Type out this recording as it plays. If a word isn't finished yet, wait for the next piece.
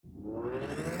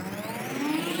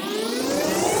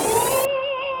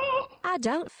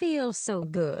don't feel so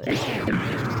good.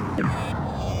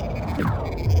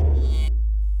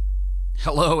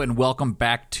 Hello and welcome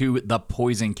back to the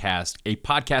Poisoncast, a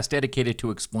podcast dedicated to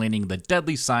explaining the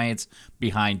deadly science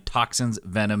behind toxins,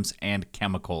 venoms, and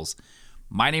chemicals.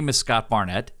 My name is Scott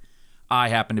Barnett. I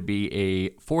happen to be a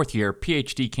fourth-year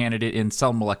PhD candidate in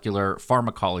cell molecular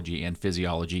pharmacology and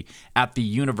physiology at the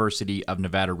University of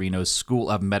Nevada, Reno's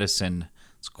School of Medicine.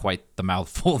 It's quite the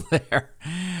mouthful there.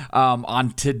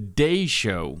 On today's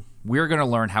show, we're going to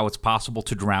learn how it's possible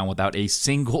to drown without a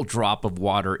single drop of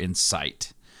water in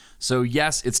sight. So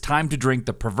yes, it's time to drink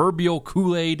the proverbial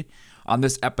Kool-Aid on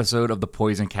this episode of the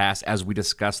Poisoncast as we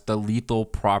discuss the lethal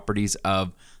properties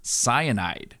of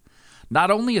cyanide. Not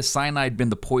only has cyanide been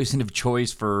the poison of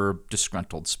choice for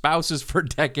disgruntled spouses for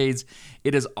decades,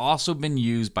 it has also been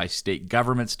used by state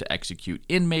governments to execute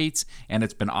inmates, and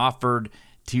it's been offered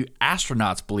to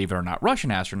astronauts, believe it or not,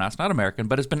 Russian astronauts, not American,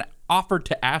 but it's been offered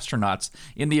to astronauts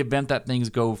in the event that things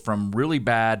go from really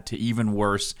bad to even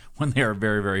worse when they are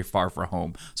very, very far from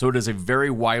home. So it is a very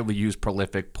widely used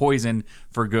prolific poison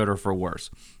for good or for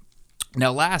worse.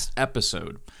 Now, last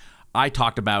episode, I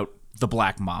talked about the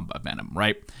black mamba venom,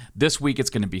 right? This week,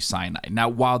 it's going to be cyanide. Now,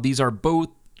 while these are both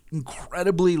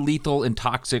incredibly lethal and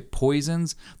toxic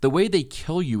poisons, the way they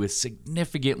kill you is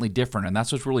significantly different, and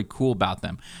that's what's really cool about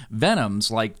them.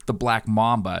 Venoms, like the black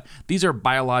mamba, these are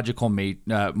biological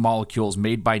molecules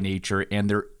made by nature, and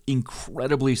they're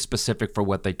incredibly specific for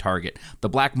what they target. The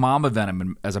black mamba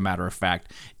venom, as a matter of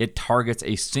fact, it targets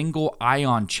a single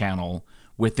ion channel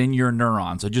within your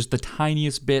neuron, so just the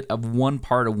tiniest bit of one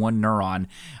part of one neuron,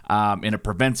 and it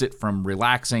prevents it from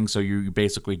relaxing, so you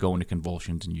basically go into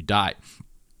convulsions and you die.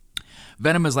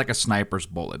 Venom is like a sniper's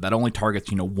bullet that only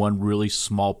targets, one really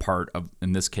small part of,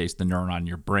 in this case, the neuron in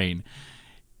your brain.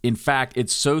 In fact,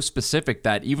 it's so specific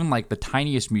that even like the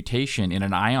tiniest mutation in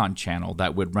an ion channel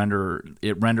that would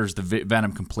renders the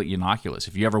venom completely innocuous.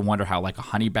 If you ever wonder how like a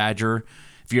honey badger,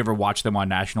 if you ever watch them on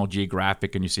National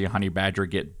Geographic and you see a honey badger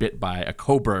get bit by a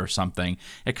cobra or something,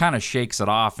 it kind of shakes it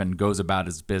off and goes about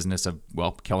its business of,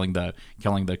 killing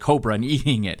the cobra and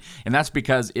eating it. And that's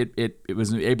because it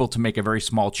was able to make a very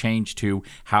small change to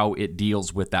how it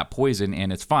deals with that poison,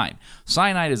 and it's fine.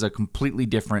 Cyanide is a completely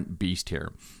different beast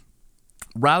here.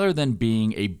 Rather than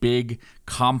being a big,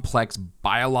 complex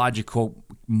biological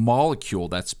molecule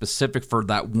that's specific for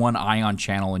that one ion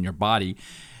channel in your body,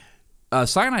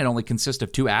 cyanide only consists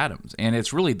of two atoms, and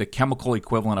it's really the chemical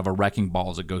equivalent of a wrecking ball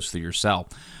as it goes through your cell.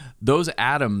 Those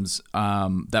atoms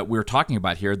that we're talking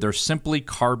about here, they're simply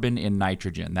carbon and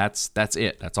nitrogen. That's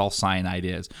it. That's all cyanide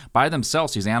is. By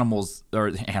themselves, these atoms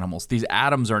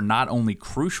are not only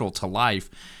crucial to life.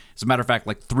 As a matter of fact,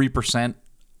 like 3%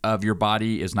 of your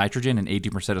body is nitrogen and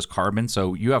 80% is carbon.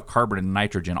 So you have carbon and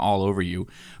nitrogen all over you.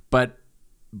 But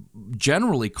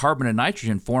generally, carbon and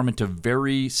nitrogen form into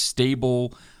very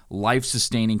stable,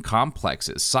 life-sustaining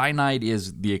complexes. Cyanide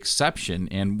is the exception,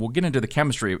 and we'll get into the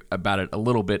chemistry about it a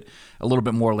little bit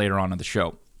more later on in the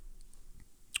show.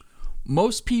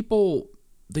 Most people,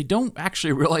 they don't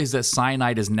actually realize that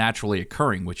cyanide is naturally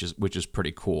occurring, which is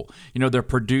pretty cool. They're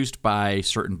produced by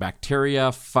certain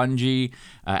bacteria, fungi,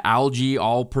 algae,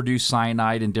 all produce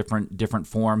cyanide in different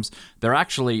forms. They're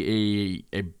actually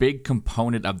a big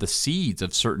component of the seeds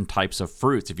of certain types of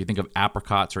fruits. If you think of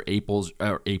apricots or apples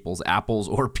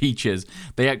or peaches,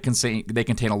 they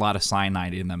contain a lot of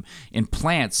cyanide in them. In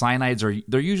plants, cyanides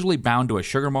they're usually bound to a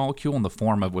sugar molecule in the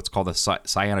form of what's called a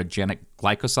cyanogenic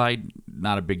glycoside.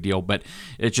 Not a big deal, but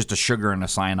it's just a sugar and a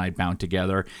cyanide bound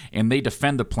together, and they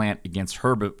defend the plant against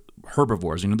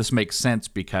herbivores. This makes sense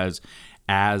because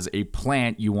as a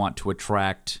plant, you want to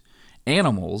attract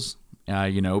animals,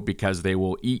 because they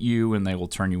will eat you and they will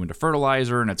turn you into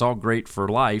fertilizer, and it's all great for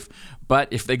life. But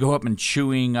if they go around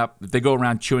chewing up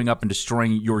and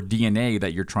destroying your DNA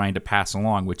that you're trying to pass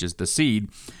along, which is the seed,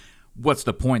 what's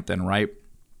the point then, right?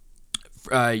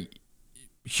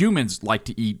 Humans like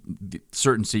to eat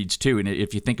certain seeds too, and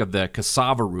if you think of the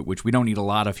cassava root, which we don't eat a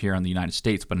lot of here in the United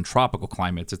States, but in tropical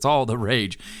climates, it's all the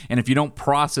rage. And if you don't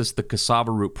process the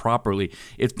cassava root properly,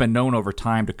 it's been known over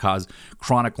time to cause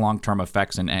chronic long-term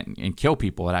effects and kill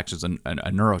people. It acts as a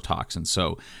neurotoxin.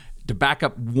 So to back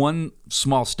up one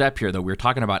small step here, though, we were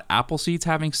talking about apple seeds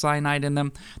having cyanide in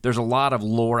them. There's a lot of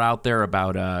lore out there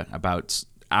about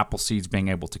apple seeds being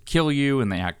able to kill you,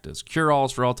 and they act as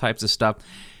cure-alls for all types of stuff.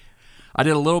 I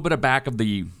did a little bit of back of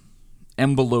the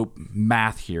envelope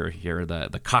math here,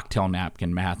 the cocktail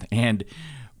napkin math, and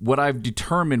what I've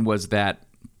determined was that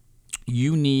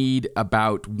you need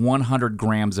about 100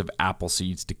 grams of apple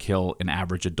seeds to kill an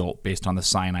average adult based on the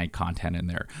cyanide content in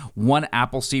there. One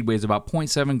apple seed weighs about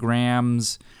 0.7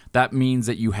 grams. That means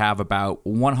that you have about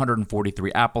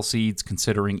 143 apple seeds,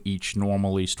 considering each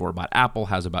normally store-bought apple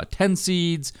has about 10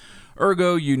 seeds.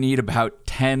 Ergo, you need about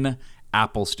 10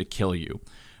 apples to kill you.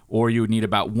 Or you would need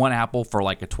about 1 apple for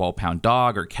like a 12-pound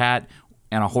dog or cat,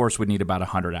 and a horse would need about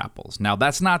 100 apples. Now,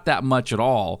 that's not that much at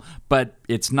all, but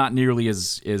it's not nearly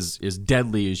as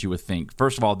deadly as you would think.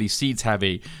 First of all, these seeds have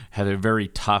a very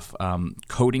tough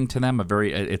coating to them.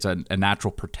 It's a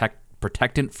natural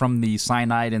protectant from the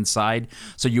cyanide inside.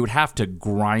 So you would have to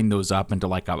grind those up into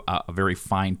like a very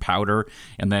fine powder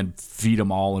and then feed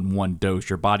them all in one dose.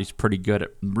 Your body's pretty good at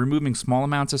removing small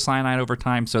amounts of cyanide over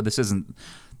time, so this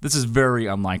is very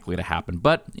unlikely to happen,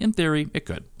 but in theory, it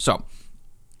could. So,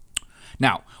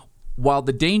 now, while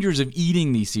the dangers of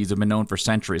eating these seeds have been known for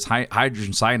centuries,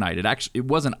 hydrogen cyanide, it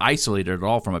wasn't isolated at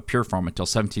all from a pure form until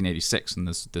 1786, and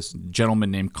this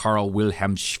gentleman named Carl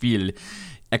Wilhelm Scheele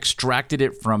extracted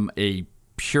it from a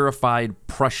purified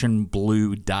Prussian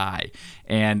blue dye.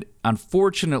 And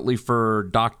unfortunately for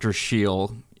Dr.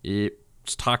 Scheele,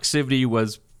 its toxicity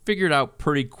was figured out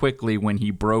pretty quickly when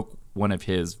he broke one of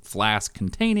his flasks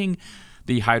containing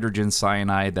the hydrogen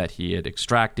cyanide that he had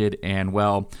extracted, and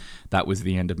well, that was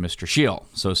the end of Mr. Scheele.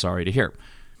 So sorry to hear.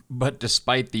 But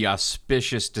despite the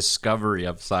auspicious discovery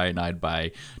of cyanide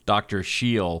by Dr.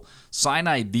 Scheele,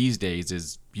 cyanide these days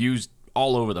is used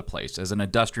all over the place as an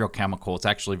industrial chemical. It's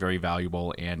actually very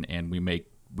valuable, and we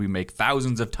make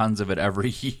thousands of tons of it every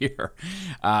year.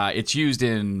 It's used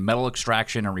in metal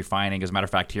extraction and refining. As a matter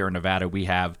of fact, here in Nevada, we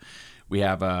have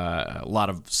a lot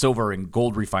of silver and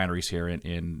gold refineries here,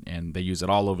 and they use it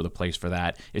all over the place for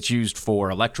that. It's used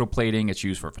for electroplating. It's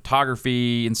used for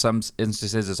photography in some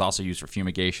instances. It's also used for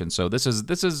fumigation. So this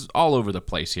is all over the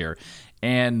place here.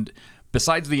 And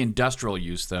besides the industrial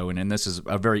use, though, and this is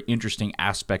a very interesting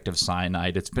aspect of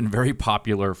cyanide, it's been very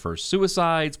popular for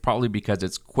suicides, probably because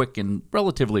it's quick and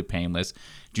relatively painless,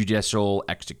 judicial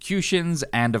executions,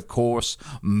 and, of course,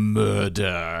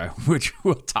 murder, which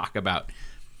we'll talk about.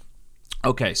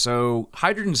 Okay, so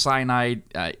hydrogen cyanide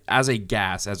as a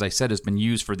gas, as I said, has been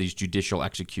used for these judicial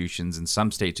executions in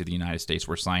some states of the United States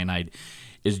where cyanide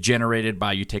is generated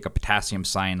by, you take a potassium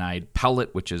cyanide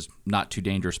pellet, which is not too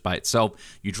dangerous by itself.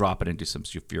 You drop it into some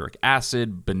sulfuric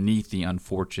acid beneath the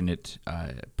unfortunate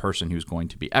person who's going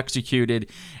to be executed,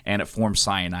 and it forms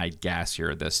cyanide gas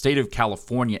here. The state of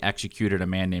California executed a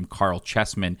man named Carl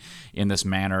Chessman in this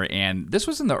manner, and this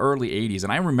was in the early 80s,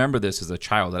 and I remember this as a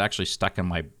child. It actually stuck in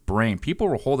my brain. People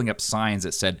were holding up signs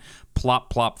that said,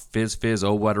 "Plop, plop, fizz, fizz,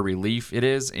 oh, what a relief it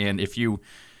is," and if you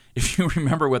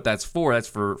remember what that's for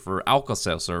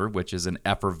Alka-Seltzer, which is an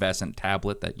effervescent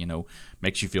tablet that,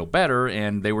 makes you feel better,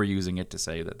 and they were using it to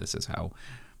say that this is how,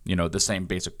 the same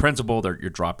basic principle, you're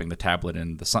dropping the tablet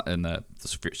in the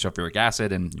sulfuric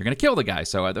acid, and you're going to kill the guy.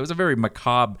 So that was a very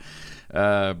macabre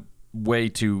way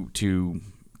to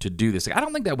do this. I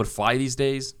don't think that would fly these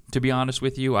days, to be honest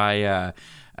with you.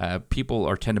 People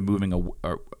are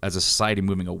as a society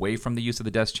moving away from the use of the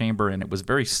death chamber, and it was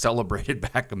very celebrated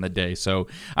back in the day. So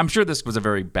I'm sure this was a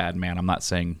very bad man. I'm not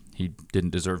saying he didn't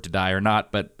deserve to die or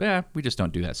not, but we just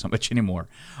don't do that so much anymore.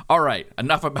 All right,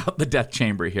 enough about the death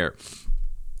chamber here.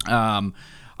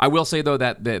 I will say, though,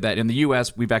 that in the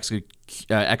U.S., we've actually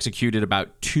executed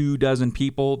about 24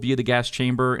 people via the gas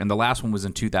chamber, and the last one was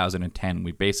in 2010.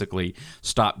 We basically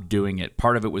stopped doing it.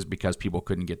 Part of it was because people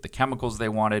couldn't get the chemicals they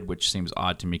wanted, which seems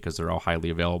odd to me because they're all highly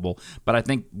available. But I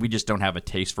think we just don't have a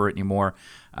taste for it anymore.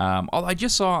 Although I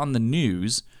just saw on the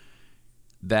news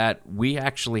that we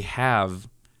actually have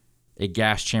a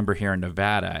gas chamber here in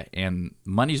Nevada, and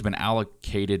money's been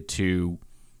allocated to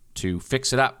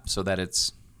fix it up so that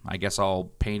it's, I guess, all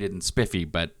painted and spiffy,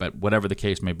 but whatever the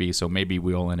case may be, so maybe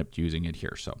we'll end up using it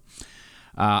here. So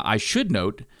I should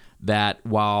note that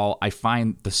while I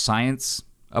find the science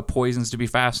of poisons to be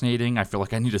fascinating, I feel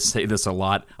like I need to say this a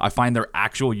lot, I find their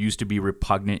actual use to be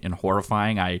repugnant and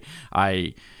horrifying.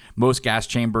 Most gas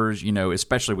chambers,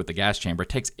 especially with the gas chamber, it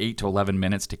takes 8 to 11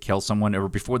 minutes to kill someone, or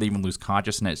before they even lose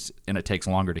consciousness, and it takes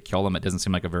longer to kill them. It doesn't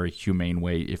seem like a very humane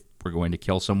way if we're going to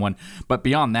kill someone. But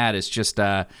beyond that, it's just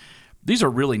these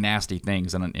are really nasty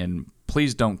things, and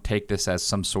please don't take this as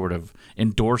some sort of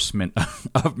endorsement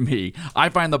of me. I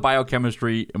find the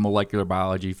biochemistry and molecular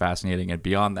biology fascinating, and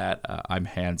beyond that, I'm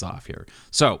hands off here.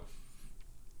 So,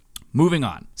 moving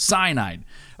on. Cyanide.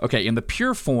 Okay, in the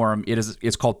pure form,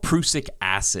 it's called prussic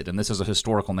acid, and this is a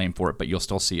historical name for it, but you'll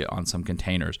still see it on some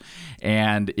containers.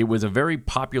 And it was a very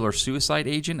popular suicide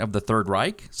agent of the Third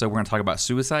Reich, so we're going to talk about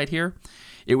suicide here.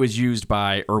 It was used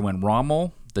by Erwin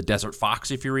Rommel, the Desert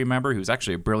Fox, if you remember. He was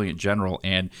actually a brilliant general,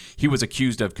 and he was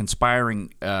accused of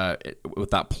conspiring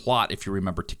with that plot, if you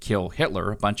remember, to kill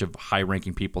Hitler. A bunch of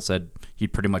high-ranking people said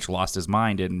he'd pretty much lost his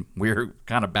mind, and we were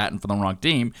kind of batting for the wrong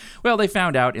team. Well, they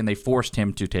found out, and they forced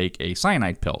him to take a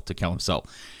cyanide pill to kill himself.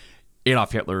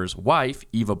 Adolf Hitler's wife,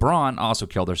 Eva Braun, also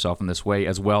killed herself in this way,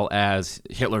 as well as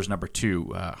Hitler's number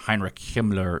 2, Heinrich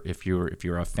Himmler, if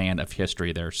you're a fan of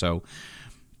history there. So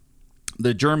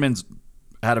the Germans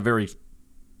had a very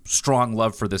strong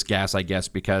love for this gas, I guess,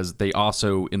 because they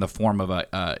also, in the form of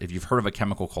if you've heard of a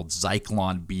chemical called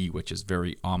Zyklon B, which is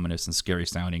very ominous and scary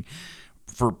sounding,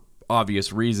 for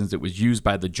obvious reasons, it was used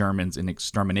by the Germans in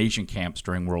extermination camps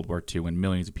during World War II, and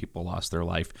millions of people lost their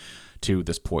life to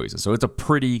this poison. So it's a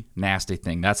pretty nasty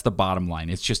thing. That's the bottom line.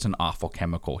 It's just an awful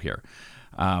chemical here.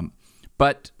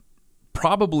 But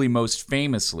probably most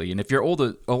famously, and if you're old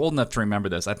enough to remember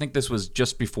this, I think this was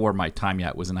just before my time yet,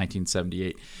 it was in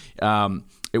 1978.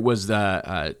 It was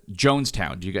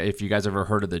Jonestown. If you guys ever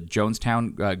heard of the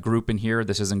Jonestown group in here,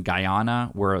 this is in Guyana,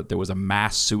 where there was a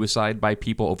mass suicide by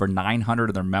people. Over 900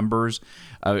 of their members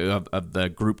of the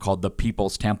group called the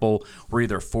People's Temple were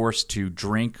either forced to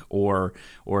drink or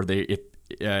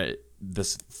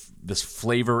this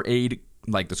flavor aid,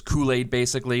 like this Kool-Aid,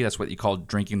 basically. That's what you call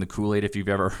drinking the Kool-Aid. If you've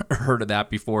ever heard of that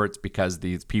before, it's because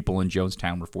these people in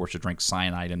Jonestown were forced to drink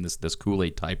cyanide in this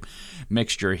Kool-Aid type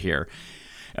mixture here.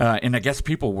 And I guess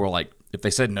people were like, if they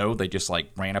said no, they just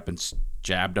like ran up and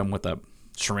jabbed them with a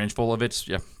syringe full of it.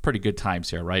 Yeah, pretty good times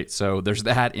here, right? So there's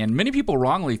that. And many people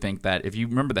wrongly think that, if you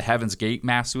remember the Heaven's Gate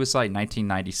mass suicide in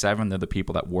 1997, they're the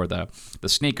people that wore the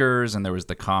sneakers, and there was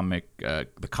the comet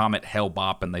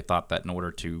Hale-Bopp, and they thought that in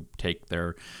order to take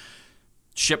their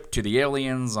ship to the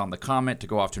aliens on the comet to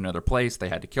go off to another place, they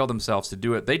had to kill themselves to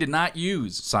do it. They did not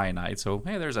use cyanide. So,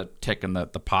 hey, there's a tick in the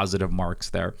positive marks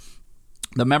there.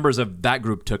 The members of that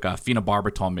group took a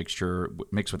phenobarbital mixture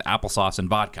mixed with applesauce and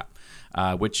vodka,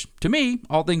 which, to me,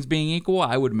 all things being equal,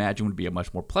 I would imagine would be a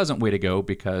much more pleasant way to go,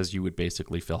 because you would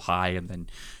basically feel high and then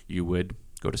you would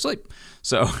go to sleep.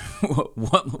 So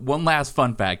one last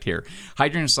fun fact here.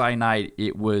 Hydrogen cyanide,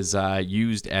 it was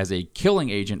used as a killing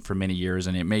agent for many years,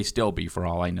 and it may still be, for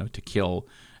all I know, to kill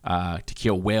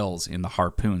whales in the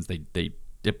harpoons. They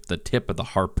dip the tip of the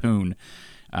harpoon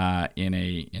in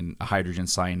a hydrogen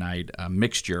cyanide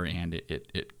mixture, and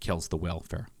it kills the whale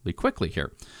fairly quickly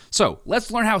here. So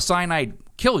let's learn how cyanide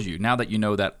kills you. Now that you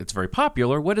know that it's very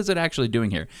popular, what is it actually doing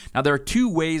here? Now, there are two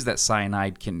ways that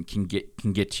cyanide can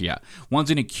get to you. One's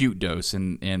an acute dose,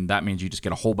 and that means you just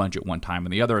get a whole bunch at one time,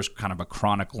 and the other is kind of a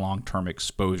chronic long-term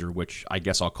exposure, which I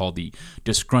guess I'll call the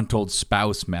disgruntled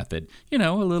spouse method. A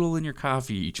little in your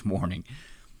coffee each morning.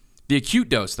 The acute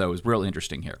dose, though, is real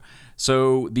interesting here.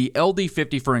 So the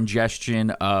LD50 for ingestion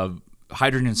of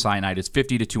hydrogen cyanide is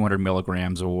 50 to 200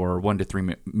 milligrams, or 1 to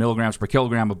 3 milligrams per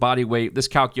kilogram of body weight. This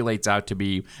calculates out to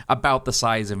be about the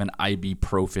size of an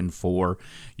ibuprofen for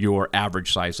your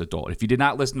average size adult. If you did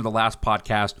not listen to the last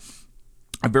podcast,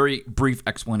 a very brief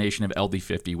explanation of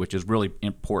LD50, which is really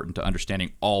important to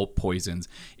understanding all poisons.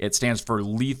 It stands for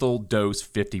lethal dose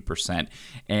 50%.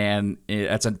 And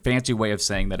that's a fancy way of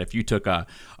saying that if you took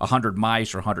 100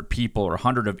 mice or 100 people or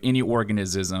 100 of any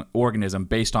organism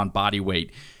based on body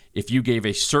weight, if you gave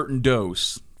a certain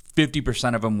dose,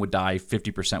 50% of them would die,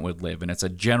 50% would live. And it's a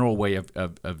general way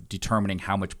of determining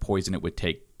how much poison it would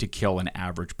take to kill an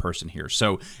average person here.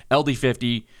 So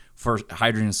LD50 for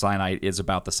hydrogen cyanide is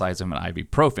about the size of an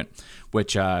ibuprofen,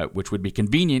 which would be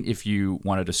convenient if you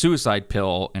wanted a suicide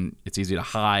pill, and it's easy to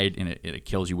hide, and it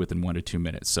kills you within 1 to 2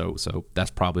 minutes. So that's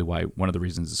probably why one of the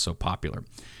reasons it's so popular.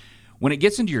 When it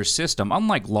gets into your system,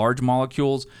 unlike large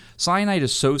molecules, cyanide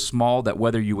is so small that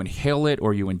whether you inhale it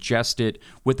or you ingest it,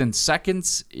 within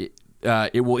seconds,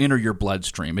 it will enter your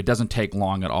bloodstream. It doesn't take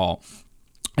long at all.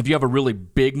 If you have a really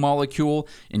big molecule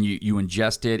and you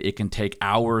ingest it, it can take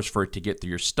hours for it to get through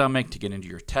your stomach, to get into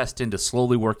your intestine, to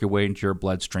slowly work your way into your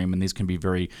bloodstream, and these can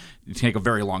take a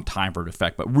very long time for it to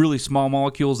affect. But really small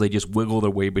molecules, they just wiggle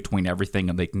their way between everything,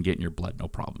 and they can get in your blood, no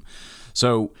problem.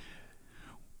 So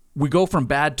we go from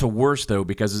bad to worse, though,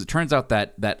 because it turns out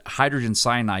that hydrogen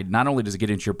cyanide, not only does it get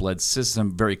into your blood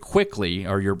system very quickly,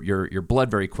 or your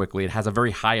blood very quickly, it has a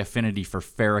very high affinity for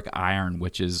ferric iron,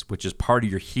 which is part of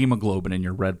your hemoglobin in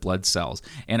your red blood cells.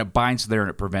 And it binds there, and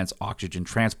it prevents oxygen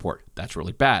transport. That's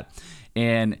really bad.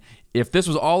 And if this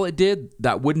was all it did,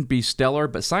 that wouldn't be stellar,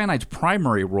 but cyanide's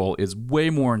primary role is way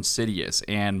more insidious.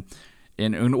 And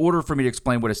in order for me to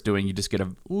explain what it's doing, you just get a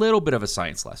little bit of a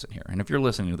science lesson here. And if you're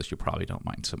listening to this, you probably don't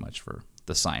mind so much for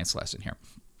the science lesson here.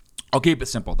 I'll keep it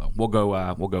simple, though. We'll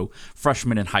go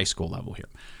freshman in high school level here.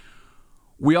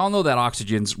 We all know that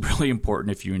oxygen's really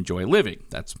important if you enjoy living.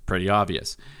 That's pretty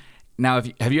obvious. Now,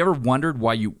 have you ever wondered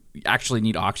why you actually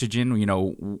need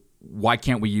oxygen? Why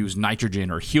can't we use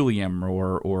nitrogen or helium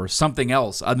or something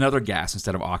else, another gas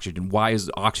instead of oxygen? Why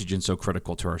is oxygen so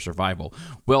critical to our survival?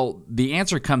 Well, the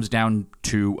answer comes down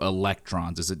to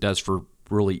electrons, as it does for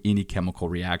really any chemical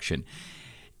reaction.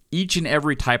 Each and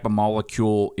every type of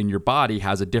molecule in your body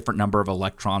has a different number of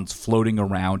electrons floating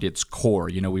around its core.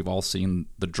 We've all seen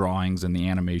the drawings and the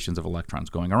animations of electrons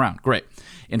going around. Great.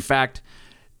 In fact,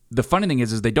 the funny thing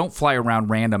is they don't fly around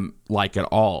random like at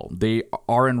all. They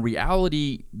are, in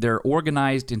reality, they're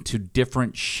organized into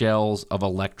different shells of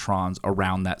electrons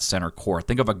around that center core.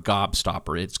 Think of a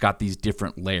gobstopper. It's got these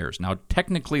different layers. Now,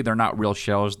 technically, they're not real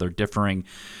shells. They're differing.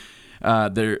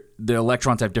 The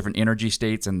electrons have different energy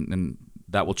states, and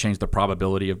that will change the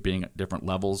probability of being at different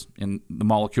levels in the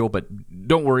molecule, but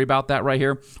don't worry about that right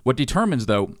here. What determines,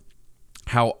 though,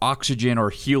 how oxygen or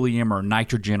helium or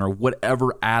nitrogen or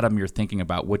whatever atom you're thinking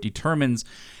about, what determines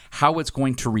how it's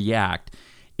going to react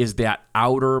is that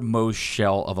outermost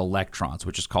shell of electrons,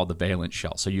 which is called the valence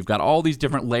shell. So you've got all these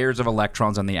different layers of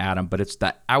electrons on the atom, but it's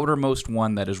that outermost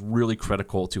one that is really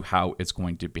critical to how it's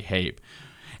going to behave.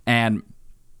 And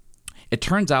it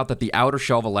turns out that the outer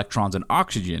shell of electrons in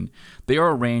oxygen, they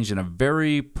are arranged in a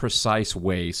very precise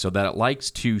way so that it likes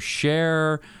to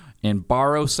share and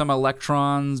borrow some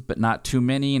electrons, but not too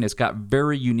many, and it's got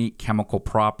very unique chemical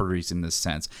properties in this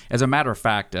sense. As a matter of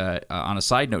fact, on a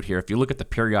side note here, if you look at the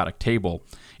periodic table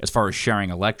as far as sharing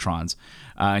electrons,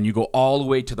 and you go all the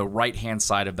way to the right-hand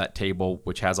side of that table,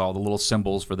 which has all the little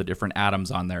symbols for the different atoms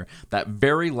on there, that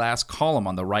very last column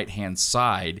on the right-hand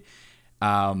side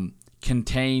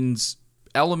contains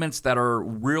elements that are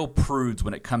real prudes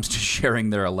when it comes to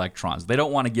sharing their electrons. They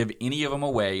don't want to give any of them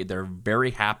away. They're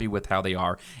very happy with how they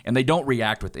are, and they don't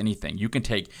react with anything. You can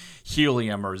take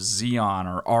helium or xenon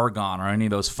or argon or any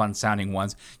of those fun-sounding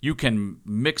ones. You can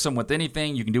mix them with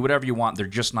anything. You can do whatever you want. They're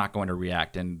just not going to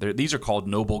react, and these are called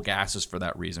noble gases for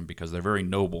that reason, because they're very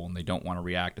noble and they don't want to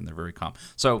react, and they're very calm.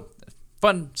 So,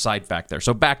 fun side fact there.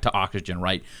 So back to oxygen,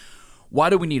 right? Why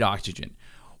do we need oxygen?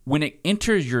 When it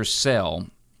enters your cell,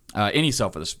 any cell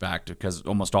for this fact, because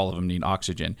almost all of them need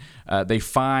oxygen, the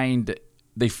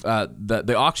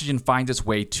oxygen finds its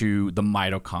way to the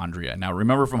mitochondria. Now,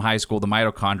 remember from high school, the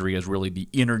mitochondria is really the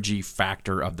energy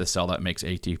factor of the cell that makes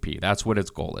ATP. That's what its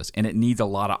goal is, and it needs a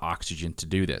lot of oxygen to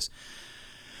do this.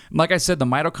 Like I said, the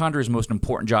mitochondria's most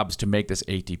important job is to make this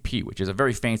ATP, which is a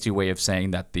very fancy way of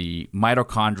saying that the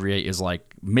mitochondria is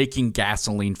like making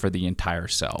gasoline for the entire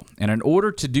cell. And in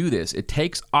order to do this, it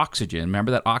takes oxygen.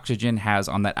 Remember that oxygen has,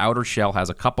 on that outer shell, has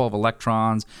a couple of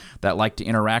electrons that like to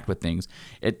interact with things.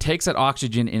 It takes that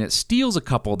oxygen and it steals a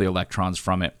couple of the electrons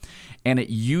from it, and it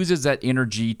uses that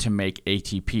energy to make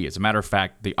ATP. As a matter of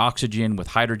fact, the oxygen with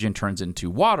hydrogen turns into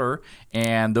water,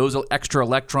 and those extra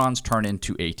electrons turn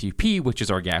into ATP, which is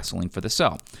our gasoline for the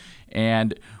cell.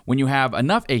 And when you have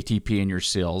enough ATP in your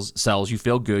cells, you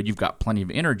feel good, you've got plenty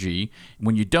of energy.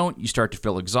 When you don't, you start to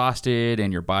feel exhausted,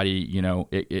 and your body,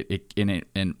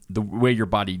 and the way your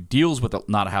body deals with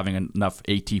not having enough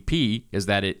ATP is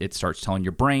that it starts telling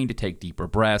your brain to take deeper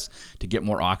breaths, to get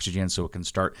more oxygen, so it can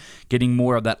start getting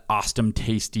more of that awesome,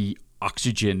 tasty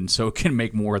oxygen, so it can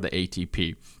make more of the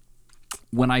ATP.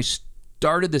 When I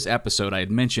started this episode, I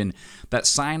had mentioned that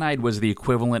cyanide was the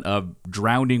equivalent of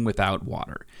drowning without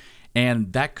water.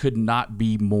 And that could not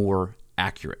be more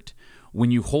accurate. When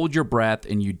you hold your breath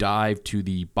and you dive to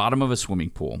the bottom of a swimming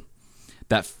pool,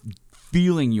 that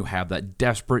feeling you have, that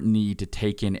desperate need to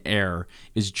take in air,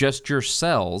 is just your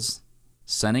cells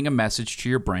sending a message to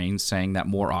your brain saying that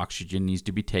more oxygen needs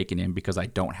to be taken in because I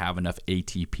don't have enough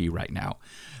ATP right now.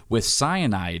 With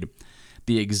cyanide,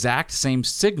 the exact same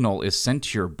signal is sent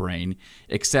to your brain,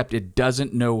 except it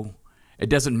doesn't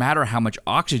matter how much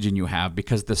oxygen you have,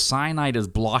 because the cyanide is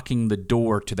blocking the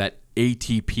door to that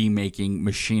ATP-making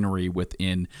machinery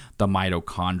within the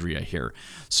mitochondria here.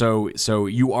 So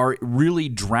you are really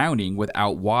drowning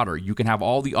without water. You can have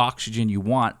all the oxygen you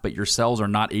want, but your cells are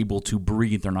not able to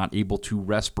breathe. They're not able to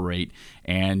respirate,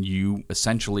 and you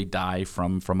essentially die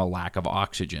from a lack of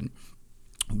oxygen.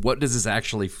 What does this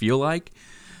actually feel like?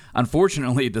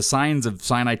 Unfortunately, the signs of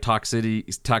cyanide toxicity,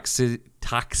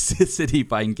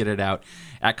 if I can get it out,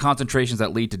 at concentrations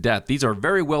that lead to death, these are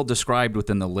very well described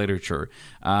within the literature.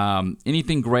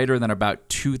 Anything greater than about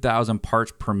 2,000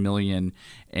 parts per million,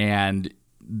 and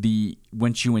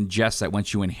once you ingest that,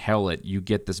 once you inhale it, you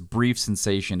get this brief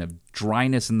sensation of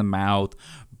dryness in the mouth,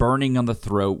 burning on the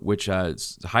throat, which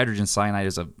hydrogen cyanide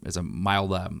is a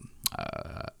mild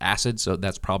acid, so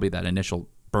that's probably that initial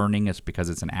burning. It's because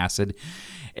it's an acid.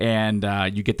 And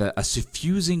you get a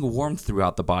suffusing warmth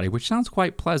throughout the body, which sounds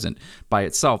quite pleasant by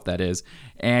itself, that is.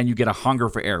 And you get a hunger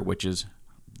for air, which is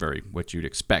very what you'd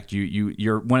expect.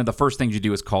 You're one of the first things you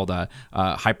do is called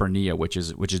hyperpnea, which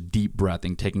is deep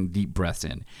breathing, taking deep breaths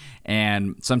in.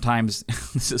 And sometimes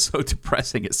this is so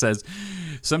depressing. It says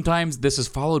sometimes this is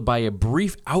followed by a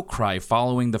brief outcry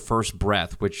following the first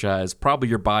breath, which is probably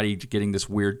your body getting this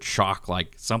weird shock,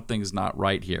 like something's not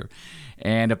right here.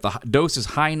 And if the dose is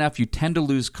high enough, you tend to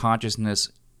lose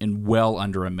consciousness in well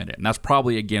under a minute. And that's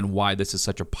probably, again, why this is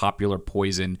such a popular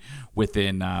poison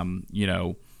within,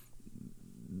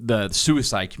 the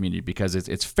suicide community, because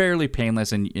it's fairly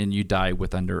painless and you die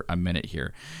with under a minute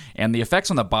here. And the effects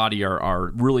on the body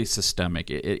are really systemic.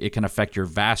 It can affect your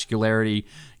vascularity,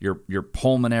 your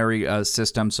pulmonary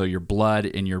system, so your blood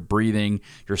and your breathing.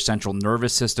 Your central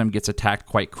nervous system gets attacked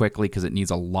quite quickly because it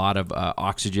needs a lot of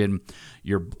oxygen.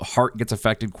 Your heart gets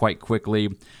affected quite quickly.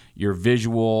 Your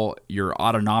visual, your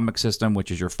autonomic system, which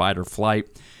is your fight or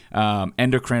flight,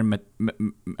 endocrine,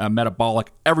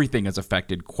 metabolic, everything is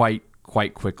affected quite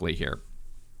quickly here.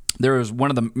 There is one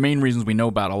of the main reasons we know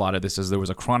about a lot of this is there was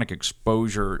a chronic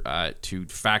exposure to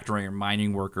factory and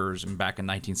mining workers, and back in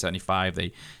 1975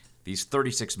 these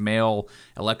 36 male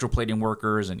electroplating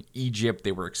workers in Egypt,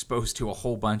 they were exposed to a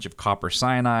whole bunch of copper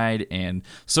cyanide and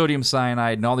sodium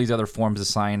cyanide and all these other forms of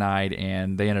cyanide,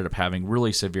 and they ended up having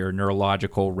really severe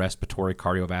neurological, respiratory,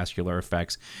 cardiovascular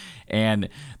effects. And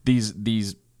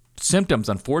these symptoms,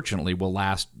 unfortunately, will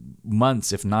last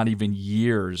months, if not even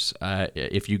years,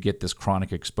 if you get this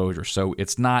chronic exposure. So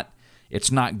it's not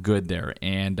good there.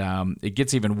 And it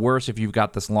gets even worse if you've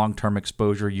got this long-term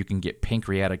exposure. You can get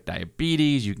pancreatic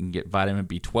diabetes. You can get vitamin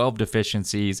B12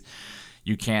 deficiencies.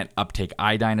 You can't uptake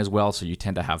iodine as well, so you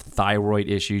tend to have thyroid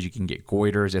issues. You can get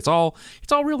goiters. It's all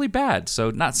really bad, so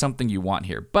not something you want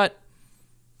here. But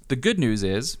the good news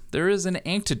is there is an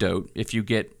antidote if you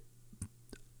get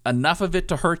enough of it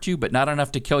to hurt you, but not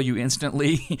enough to kill you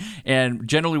instantly. And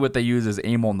generally what they use is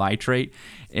amyl nitrate.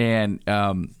 And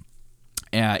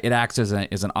it acts as an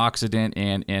oxidant,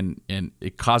 and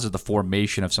it causes the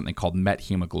formation of something called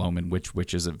methemoglobin,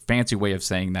 which is a fancy way of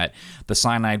saying that the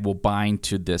cyanide will bind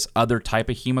to this other type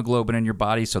of hemoglobin in your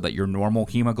body so that your normal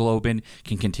hemoglobin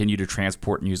can continue to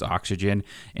transport and use oxygen,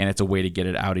 and it's a way to get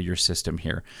it out of your system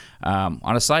here. On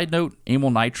a side note,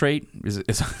 amyl nitrate is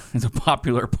a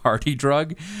popular party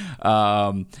drug.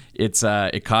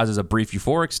 It causes a brief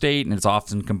euphoric state, and it's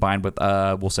often combined with,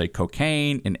 we'll say,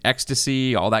 cocaine and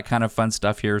ecstasy, all that kind of fun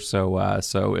stuff here. So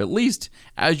at least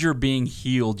as you're being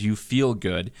healed, you feel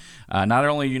good. Not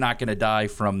only are you not going to die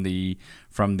from the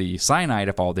cyanide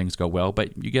if all things go well,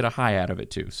 but you get a high out of it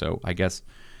too. So I guess,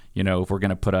 if we're going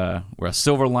to put a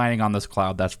silver lining on this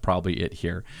cloud, that's probably it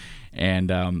here. And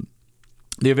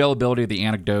the availability of the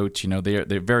antidotes,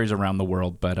 they varies around the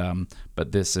world,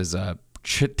 but this is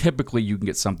typically you can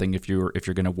get something if you're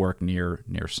going to work near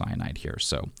cyanide here.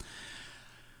 So,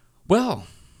 well,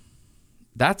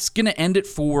 that's going to end it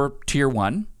for Tier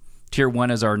 1. Tier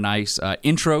 1 is our nice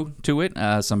intro to it,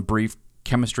 some brief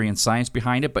chemistry and science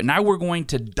behind it. But now we're going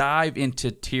to dive into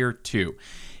Tier 2.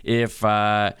 If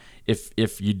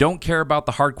you don't care about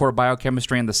the hardcore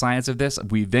biochemistry and the science of this,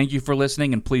 we thank you for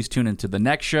listening, and please tune into the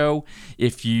next show.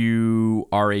 If you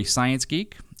are a science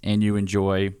geek and you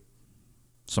enjoy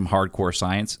some hardcore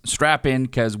science, strap in,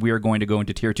 because we are going to go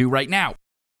into Tier 2 right now.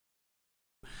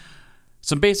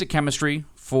 Some basic chemistry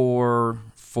for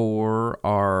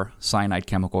our cyanide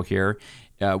chemical here.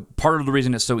 Part of the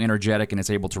reason it's so energetic and it's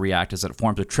able to react is that it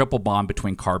forms a triple bond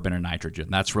between carbon and nitrogen.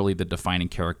 That's really the defining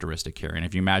characteristic here. And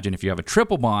if you imagine if you have a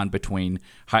triple bond between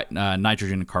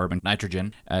nitrogen and carbon,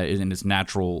 nitrogen is in its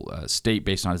natural state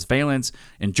based on its valence,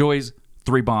 enjoys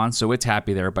 3 bonds, so it's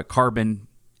happy there, but carbon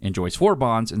enjoys 4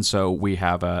 bonds, and so we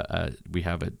have a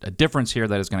difference here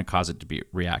that is going to cause it to be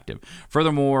reactive.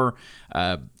 Furthermore,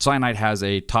 cyanide has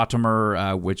a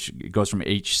tautomer, which goes from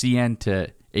HCN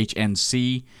to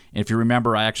HNC. And if you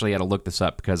remember, I actually had to look this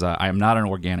up because I am not an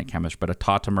organic chemist, but a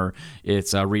tautomer,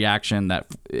 it's a reaction that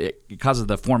it causes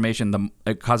the formation,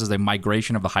 it causes a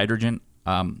migration of the hydrogen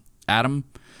atom.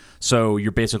 So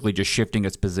you're basically just shifting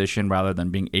its position rather than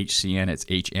being HCN, it's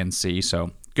HNC. So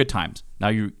good times. Now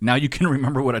you can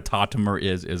remember what a tautomer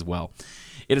is as well.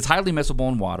 It is highly miscible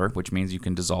in water, which means you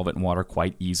can dissolve it in water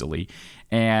quite easily.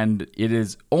 And it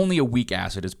is only a weak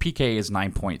acid. Its pKa is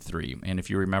 9.3. And if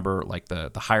you remember, like the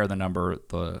higher the number,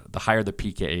 the higher the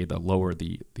pKa, the lower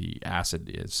the acid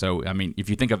is. So, I mean, if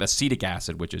you think of acetic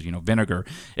acid, which is, vinegar,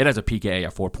 it has a pKa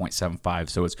of 4.75.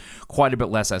 So it's quite a bit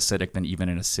less acidic than even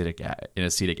an acetic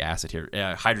acid here.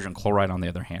 Hydrogen chloride, on the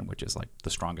other hand, which is like the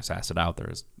strongest acid out there,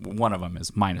 is one of them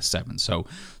is -7.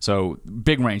 So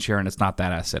big range here, and it's not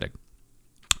that acidic.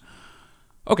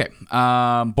 Okay,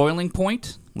 boiling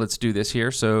point. Let's do this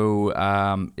here. So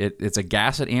it's a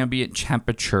gas at ambient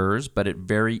temperatures, but it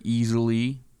very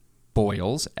easily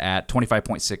boils at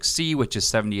 25.6 C, which is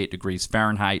 78 degrees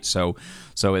Fahrenheit. So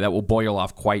that will boil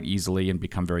off quite easily and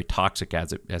become very toxic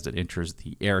as it enters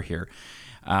the air here.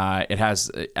 It has,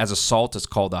 as a salt, it's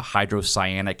called a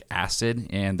hydrocyanic acid,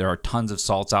 and there are tons of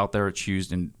salts out there. It's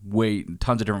used in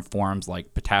tons of different forms,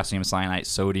 like potassium cyanide,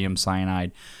 sodium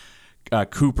cyanide,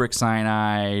 cupric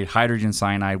cyanide, hydrogen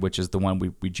cyanide, which is the one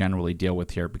we generally deal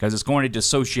with here, because it's going to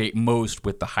dissociate most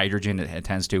with the hydrogen. It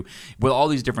tends to. With all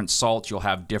these different salts, you'll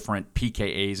have different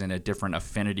pKa's and a different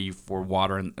affinity for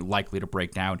water and likely to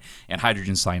break down, and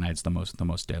hydrogen cyanide is the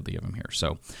most deadly of them here.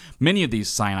 So many of these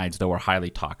cyanides, though, are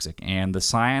highly toxic, and the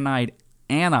cyanide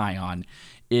anion,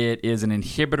 it is an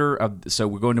inhibitor of, so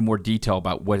we'll go into more detail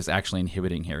about what it's actually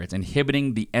inhibiting here. It's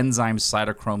inhibiting the enzyme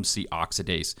cytochrome C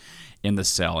oxidase in the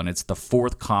cell, and it's the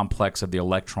fourth complex of the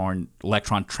electron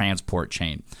transport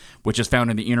chain, which is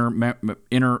found in the inner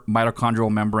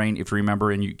mitochondrial membrane, if you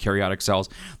remember, in eukaryotic cells.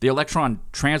 The electron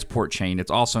transport chain,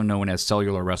 it's also known as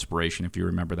cellular respiration, if you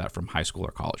remember that from high school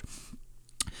or college.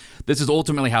 This is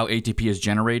ultimately how ATP is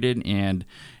generated, and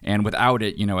without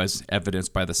it, as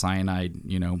evidenced by the cyanide,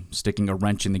 sticking a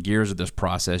wrench in the gears of this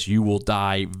process, you will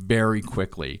die very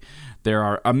quickly. There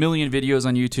are a million videos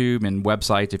on YouTube and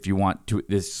websites if you want to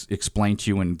this explained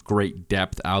to you in great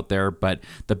depth out there, but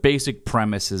the basic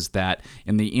premise is that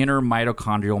in the inner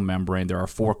mitochondrial membrane, there are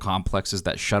four complexes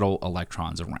that shuttle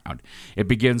electrons around. It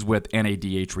begins with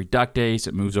NADH reductase,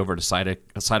 it moves over to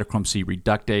cytochrome C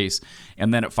reductase,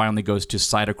 and then it finally goes to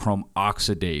cytochrome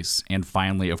oxidase, and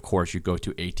finally, of course, you go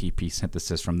to ATP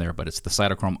synthesis from there, but it's the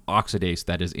cytochrome oxidase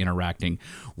that is interacting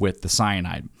with the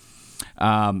cyanide.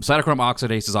 Cytochrome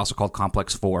oxidase is also called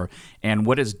complex 4, and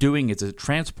what it's doing is it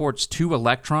transports 2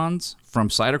 electrons from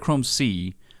cytochrome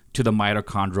C to the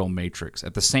mitochondrial matrix.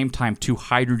 At the same time, 2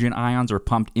 hydrogen ions are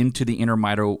pumped into the inner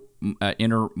mitochondrial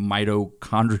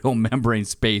membrane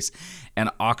space, and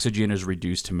oxygen is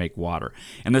reduced to make water.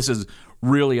 And this is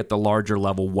really at the larger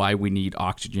level why we need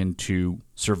oxygen to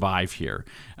survive here.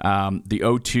 The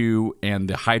O2 and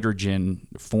the hydrogen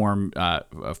form a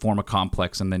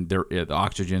complex, and then the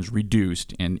oxygen is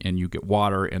reduced, and you get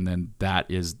water, and then that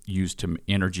is used to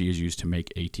energy is used to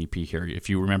make ATP here. If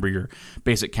you remember your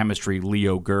basic chemistry,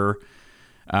 Leo goes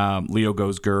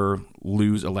Gur,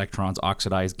 lose electrons,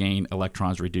 oxidize, gain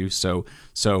electrons, reduce. So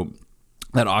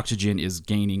that oxygen is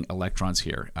gaining electrons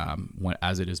here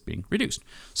as it is being reduced.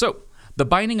 So the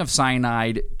binding of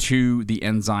cyanide to the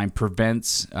enzyme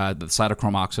prevents the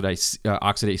cytochrome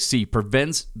oxidase C,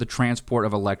 prevents the transport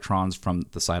of electrons from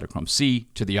the cytochrome C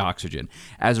to the oxygen.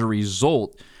 As a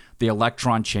result, the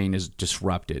electron chain is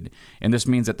disrupted, and this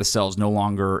means that the cell is no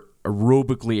longer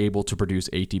aerobically able to produce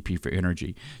ATP for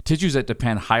energy. Tissues that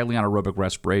depend highly on aerobic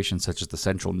respiration, such as the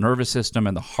central nervous system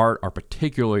and the heart, are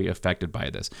particularly affected by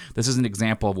this. This is an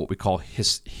example of what we call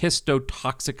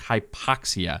histotoxic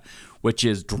hypoxia, which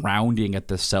is drowning at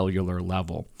the cellular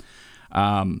level.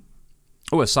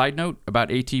 A side note about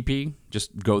ATP,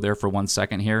 just go there for 1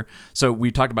 second here. So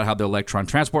we talked about how the electron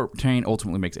transport chain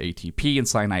ultimately makes ATP, and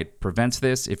cyanide prevents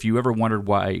this. If you ever wondered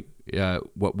why,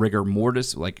 what rigor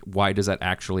mortis, like why does that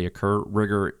actually occur?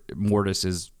 Rigor mortis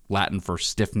is Latin for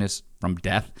stiffness from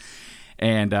death.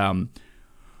 And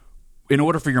in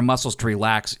order for your muscles to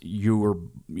relax, the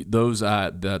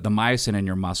myosin in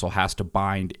your muscle has to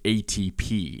bind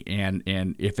ATP, and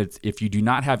if you do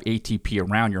not have ATP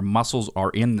around, your muscles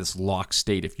are in this locked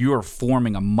state. If you are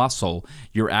forming a muscle,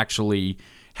 you're actually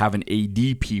have an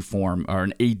ADP form, or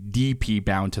an ADP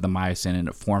bound to the myosin, and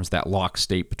it forms that locked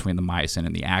state between the myosin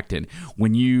and the actin.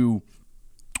 When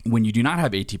you do not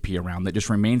have ATP around, that just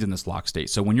remains in this locked state.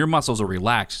 So when your muscles are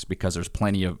relaxed, it's because there's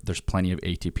plenty of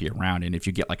ATP around. And if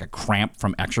you get like a cramp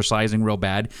from exercising real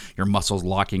bad, your muscles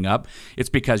locking up, it's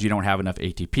because you don't have enough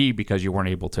ATP, because you weren't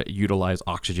able to utilize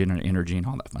oxygen and energy and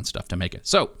all that fun stuff to make it.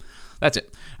 So that's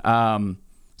it.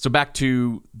 So back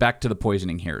to the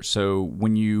poisoning here. So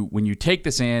when you take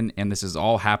this in, and this is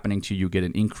all happening to you, get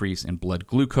an increase in blood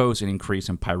glucose, an increase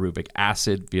in pyruvic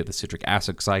acid via the citric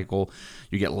acid cycle.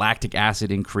 You get lactic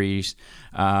acid increase.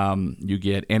 You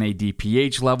get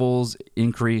NADPH levels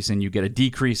increase, and you get a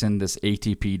decrease in this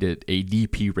ATP to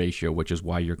ADP ratio, which is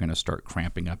why you're going to start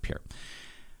cramping up here.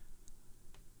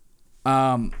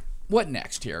 What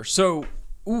next here? So,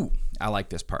 I like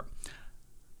this part.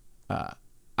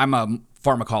 I'm a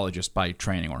pharmacologist by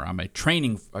training, or I'm being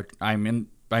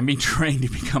trained to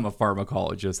become a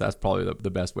pharmacologist. That's probably the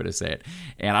best way to say it.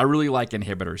 And I really like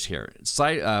inhibitors here.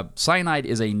 Cyanide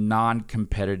is a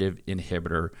non-competitive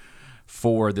inhibitor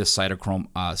for this cytochrome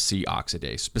C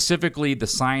oxidase. Specifically, the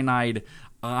cyanide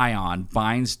ion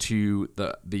binds to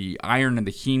the iron and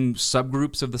the heme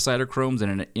subgroups of the cytochromes,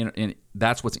 and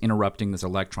that's what's interrupting this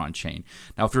electron chain.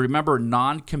 Now, if you remember,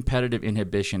 non-competitive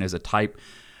inhibition is a type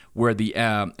where the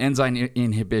enzyme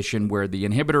inhibition, where the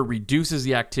inhibitor reduces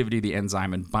the activity of the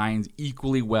enzyme and binds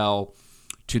equally well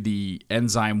to the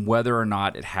enzyme, whether or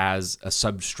not it has a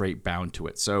substrate bound to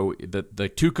it. So the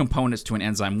two components to an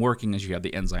enzyme working is you have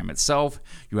the enzyme itself,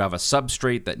 you have a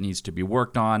substrate that needs to be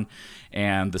worked on,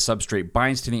 and the substrate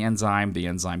binds to the enzyme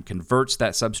converts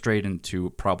that substrate into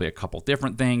probably a couple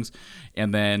different things,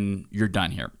 and then you're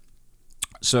done here.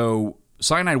 So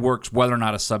cyanide works whether or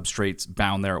not a substrate's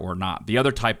bound there or not. The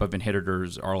other type of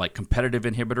inhibitors are like competitive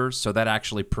inhibitors, so that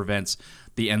actually prevents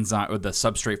the enzyme or the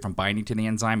substrate from binding to the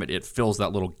enzyme. It fills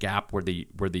that little gap where the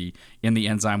in the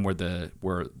enzyme where the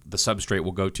substrate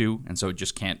will go to, and so it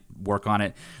just can't work on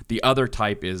it. The other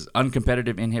type is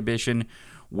uncompetitive inhibition,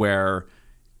 where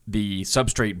the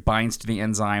substrate binds to the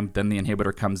enzyme, then the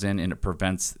inhibitor comes in and it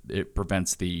prevents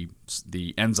the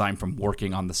enzyme from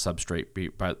working on the substrate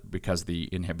because the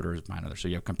inhibitor is bound there. So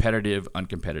you have competitive,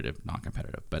 uncompetitive,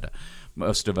 non-competitive. But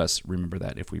most of us remember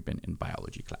that if we've been in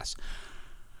biology class.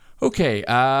 Okay,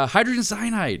 hydrogen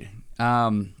cyanide.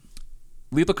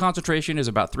 Lethal concentration is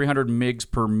about 300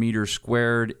 mg per meter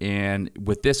squared, and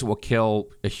with this, it will kill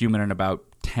a human in about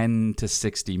 10 to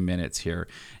 60 minutes here.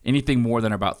 Anything more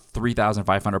than about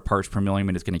 3,500 parts per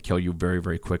million is going to kill you very,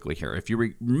 very quickly here. If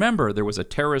you remember, there was a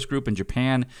terrorist group in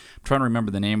Japan. I'm trying to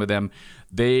remember the name of them.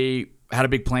 They had a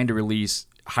big plan to release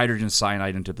hydrogen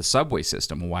cyanide into the subway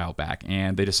system a while back,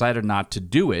 and they decided not to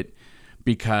do it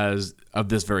because of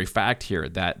this very fact here,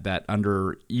 that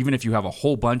under, even if you have a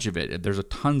whole bunch of it, there's a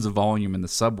tons of volume in the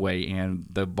subway, and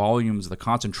the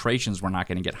concentrations were not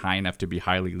going to get high enough to be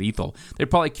highly lethal. They'd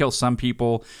probably kill some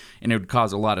people, and it would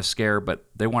cause a lot of scare, but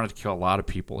they wanted to kill a lot of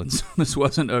people, and so this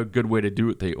wasn't a good way to do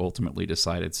it, they ultimately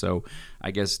decided. So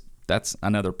I guess that's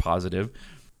another positive.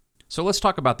 So let's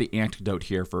talk about the antidote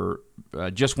here for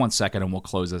just 1 second, and we'll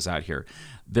close this out here.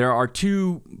 There are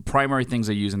two primary things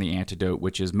they use in the antidote,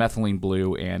 which is methylene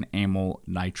blue and amyl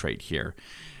nitrate here.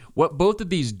 What both of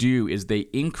these do is they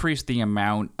increase the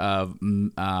amount of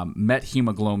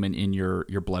methemoglobin in your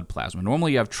blood plasma.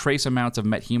 Normally you have trace amounts of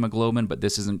methemoglobin, but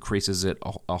this increases it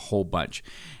a whole bunch.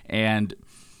 And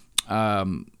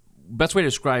best way to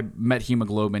describe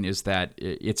methemoglobin is that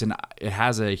it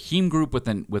has a heme group with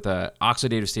an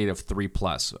oxidative state of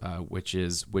 3+, which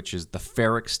is the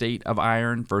ferric state of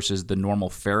iron versus the normal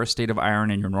ferrous state of iron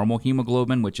in your normal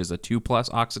hemoglobin, which is a 2+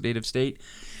 oxidative state.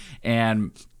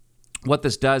 And what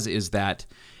this does is that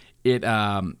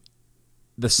the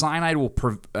cyanide will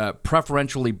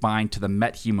preferentially bind to the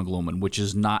methemoglobin, which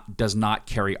does not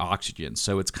carry oxygen.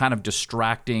 So it's kind of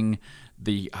distracting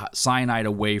the cyanide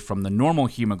away from the normal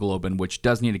hemoglobin, which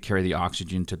does need to carry the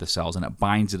oxygen to the cells, and it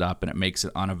binds it up and it makes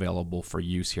it unavailable for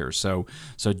use here. So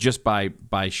just by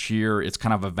sheer, it's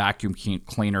kind of a vacuum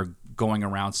cleaner going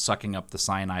around sucking up the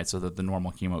cyanide so that the normal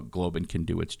hemoglobin can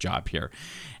do its job here.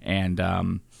 And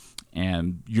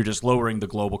you're just lowering the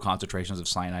global concentrations of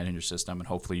cyanide in your system, and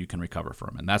hopefully you can recover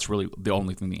from it. And that's really the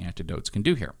only thing the antidotes can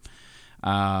do here.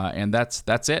 And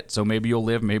that's it. So maybe you'll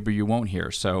live, maybe you won't here.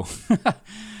 So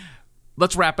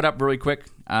let's wrap it up really quick.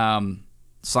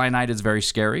 Cyanide is very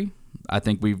scary. I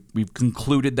think we've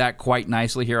concluded that quite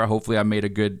nicely here. Hopefully I made a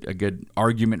good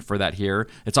argument for that here.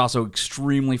 It's also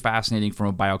extremely fascinating from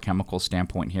a biochemical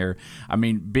standpoint here. I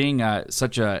mean, being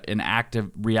such an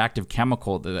active reactive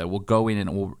chemical that will go in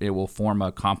and it will form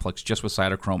a complex just with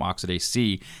cytochrome oxidase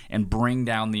C and bring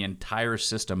down the entire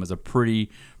system is a pretty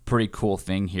cool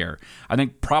thing here. I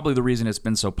think probably the reason it's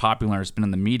been so popular and it's been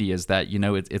in the media is that,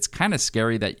 it's kind of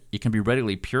scary that it can be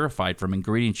readily purified from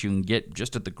ingredients you can get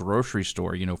just at the grocery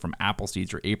store, from apple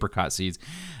seeds or apricot seeds.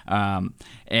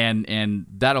 And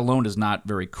that alone is not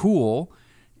very cool,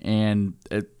 and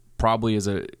it probably is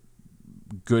a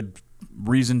good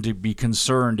reason to be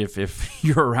concerned if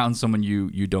you're around someone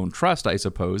you don't trust, I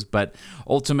suppose. But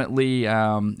ultimately,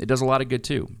 it does a lot of good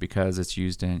too, because it's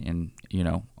used in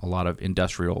a lot of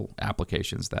industrial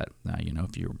applications that,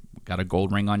 if you got a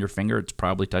gold ring on your finger, it's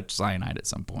probably touched cyanide at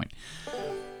some point.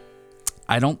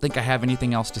 I don't think I have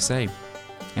anything else to say.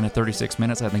 In 36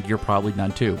 minutes, I think you're probably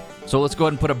done too. So let's go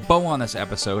ahead and put a bow on this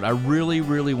episode. I really,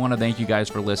 really want to thank you guys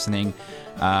for listening.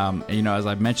 As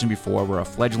I've mentioned before, we're a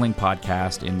fledgling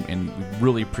podcast, and we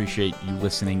really appreciate you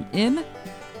listening in.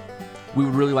 We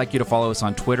would really like you to follow us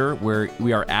on Twitter, where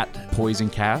we are at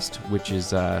Poisoncast, which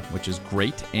is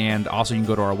great. And also, you can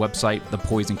go to our website,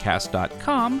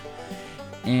 thepoisoncast.com.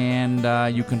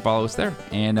 And you can follow us there,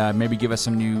 and maybe give us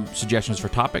some new suggestions for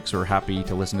topics. We're happy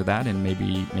to listen to that and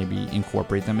maybe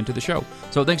incorporate them into the show.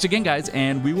 So thanks again, guys,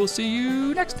 and we will see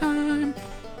you next time.